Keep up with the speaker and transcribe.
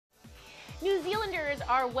New Zealanders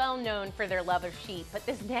are well known for their love of sheep, but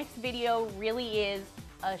this next video really is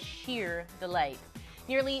a sheer delight.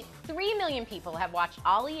 Nearly 3 million people have watched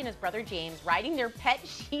Ollie and his brother James riding their pet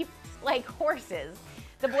sheep like horses.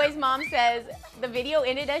 The boy's mom says the video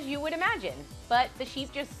ended as you would imagine, but the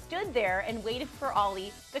sheep just stood there and waited for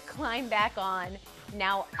Ollie to climb back on.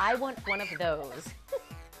 Now I want one of those.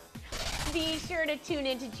 Be sure to tune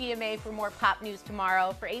in to GMA for more pop news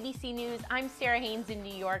tomorrow. For ABC News, I'm Sarah Haynes in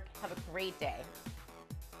New York. Have a great day.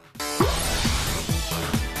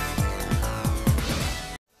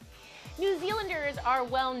 New Zealanders are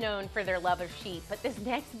well known for their love of sheep, but this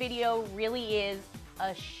next video really is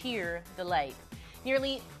a sheer delight.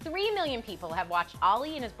 Nearly 3 million people have watched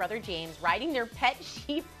Ollie and his brother James riding their pet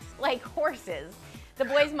sheep like horses. The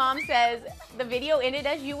boy's mom says the video ended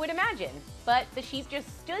as you would imagine, but the sheep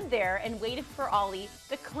just stood there and waited for Ollie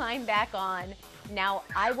to climb back on. Now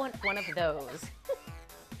I want one of those.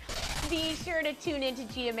 Be sure to tune in to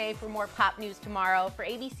GMA for more pop news tomorrow. For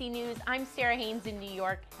ABC News, I'm Sarah Haynes in New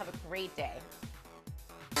York. Have a great day.